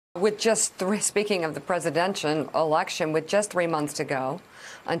With just speaking of the presidential election, with just 3 months to go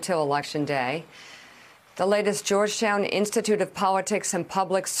until Election Day, the latest Georgetown Institute of Politics and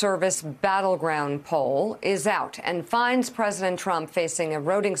Public Service battleground poll is out and finds President Trump facing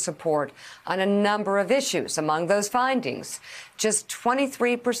eroding support on a number of issues. Among those findings, just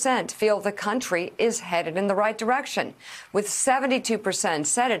 23% feel the country is headed in the right direction, with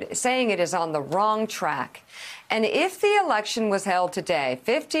 72% saying it is on the wrong track. And if the election was held today,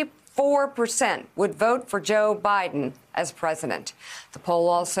 54% would vote for Joe Biden as president. The poll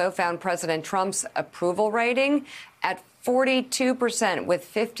also found President Trump's approval rating at 42%, with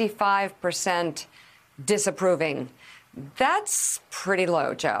 55% disapproving. That's pretty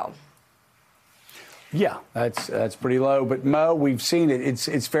low, Joe. Yeah, that's pretty low. But Mo, we've seen it.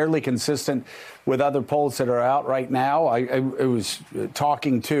 It's fairly consistent with other polls that are out right now. I was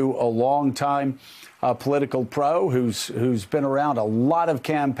talking to a longtime political pro who's been around a lot of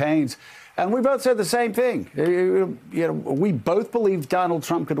campaigns, and we both said the same thing. We both believed Donald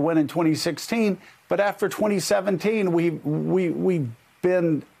Trump could win in 2016, but after 2017, we've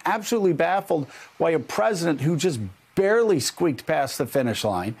been absolutely baffled why a president who just barely squeaked past the finish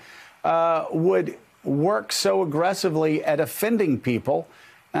line would work so aggressively at offending people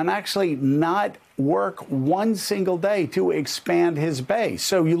and actually not work one single day to expand his base.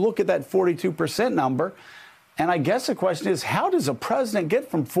 So you look at that 42% number, and I guess the question is, how does a president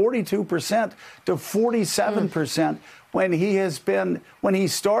get from 42% to 47% when he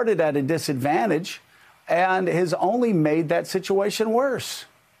started at a disadvantage and has only made that situation worse?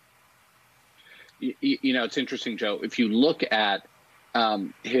 It's interesting, Joe. If you look at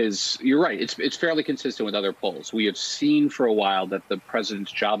you're right. It's fairly consistent with other polls. We have seen for a while that the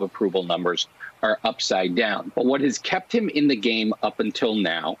president's job approval numbers are upside down. But what has kept him in the game up until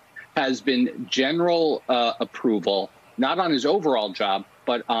now has been general approval, not on his overall job,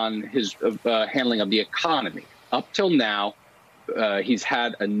 but on his handling of the economy. Up till now, he's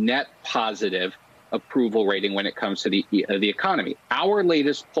had a net positive approval rating when it comes to the economy. Our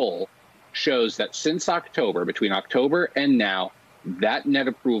latest poll shows that since October, between October and now, that net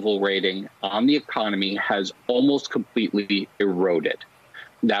approval rating on the economy has almost completely eroded.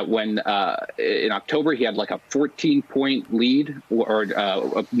 That when in October he had like a 14-point lead or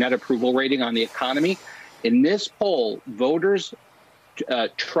a net approval rating on the economy. In this poll, voters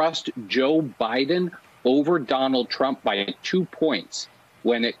trust Joe Biden over Donald Trump by 2 points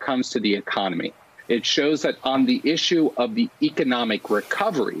when it comes to the economy. It shows that on the issue of the economic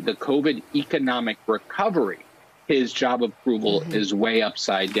recovery, the COVID economic recovery, his job approval is way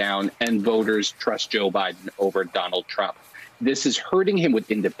upside down, and voters trust Joe Biden over Donald Trump. This is hurting him with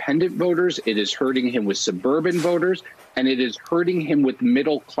independent voters. It is hurting him with suburban voters, and it is hurting him with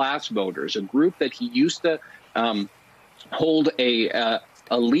middle-class voters, a group that he used to hold a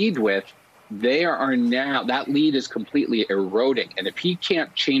lead with. They are now, that lead is completely eroding. And if he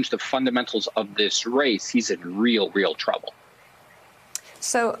can't change the fundamentals of this race, he's in real trouble.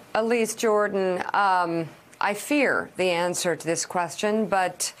 So, Elise Jordan, I fear the answer to this question,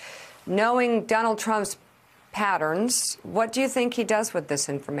 but knowing Donald Trump's patterns, what do you think he does with this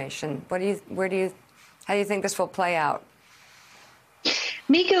information? How do you think this will play out?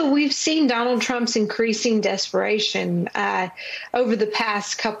 Mika, we've seen Donald Trump's increasing desperation over the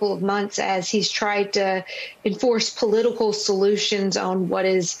past couple of months as he's tried to enforce political solutions on what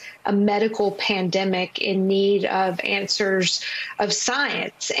is a medical pandemic in need of answers of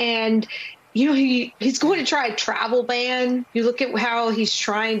science. And he's going to try a travel ban. You look at how he's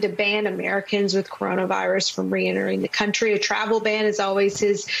trying to ban Americans with coronavirus from reentering the country. A travel ban is always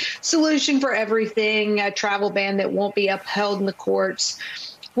his solution for everything, a travel ban that won't be upheld in the courts.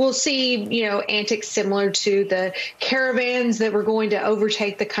 We'll see, antics similar to the caravans that were going to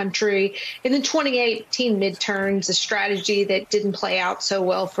overtake the country in the 2018 midterms, a strategy that didn't play out so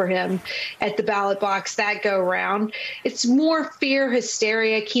well for him at the ballot box that go round. It's more fear,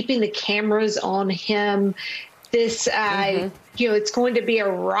 hysteria, keeping the cameras on him. This, it's going to be a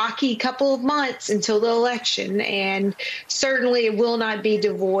rocky couple of months until the election, and certainly it will not be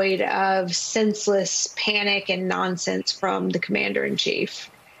devoid of senseless panic and nonsense from the commander-in-chief.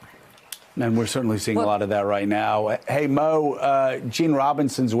 And we're certainly seeing a lot of that right now. Hey, Mo, Gene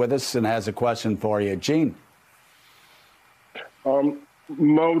Robinson's with us and has a question for you. Gene.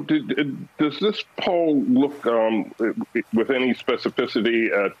 Mo, does this poll look with any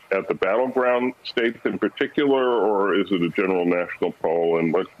specificity at the battleground states in particular, or is it a general national poll?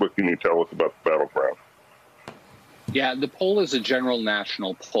 And what can you tell us about the battleground? Yeah, the poll is a general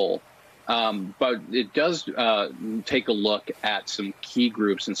national poll. But it does take a look at some key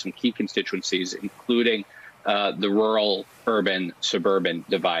groups and some key constituencies, including the rural, urban, suburban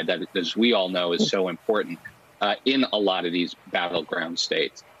divide that, as we all know, is so important in a lot of these battleground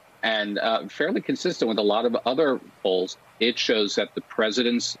states. And fairly consistent with a lot of other polls, it shows that the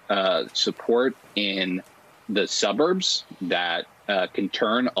president's support in the suburbs that can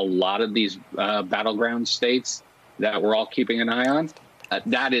turn a lot of these battleground states that we're all keeping an eye on,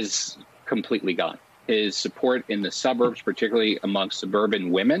 that is completely gone. His support in the suburbs, particularly among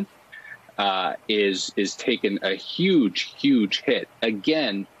suburban women, is taken a huge, huge hit.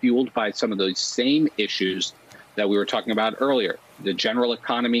 Again, fueled by some of those same issues that we were talking about earlier: the general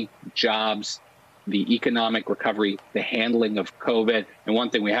economy, jobs, the economic recovery, the handling of COVID. And one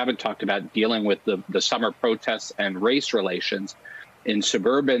thing we haven't talked about, dealing with the summer protests and race relations in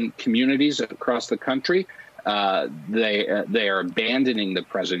suburban communities across the country. They are abandoning the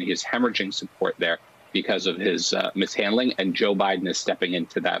president. He is hemorrhaging support there because of his mishandling, and Joe Biden is stepping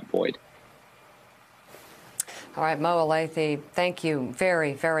into that void. All right, Mo Alethi, thank you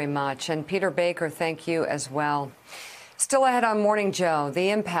very, very much. And Peter Baker, thank you as well. Still ahead on Morning Joe, the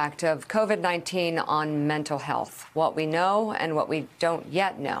impact of COVID-19 on mental health, what we know and what we don't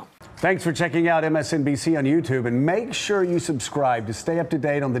yet know. Thanks for checking out MSNBC on YouTube, and make sure you subscribe to stay up to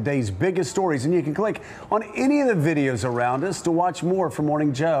date on the day's biggest stories. And you can click on any of the videos around us to watch more from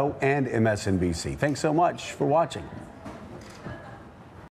Morning Joe and MSNBC. Thanks so much for watching.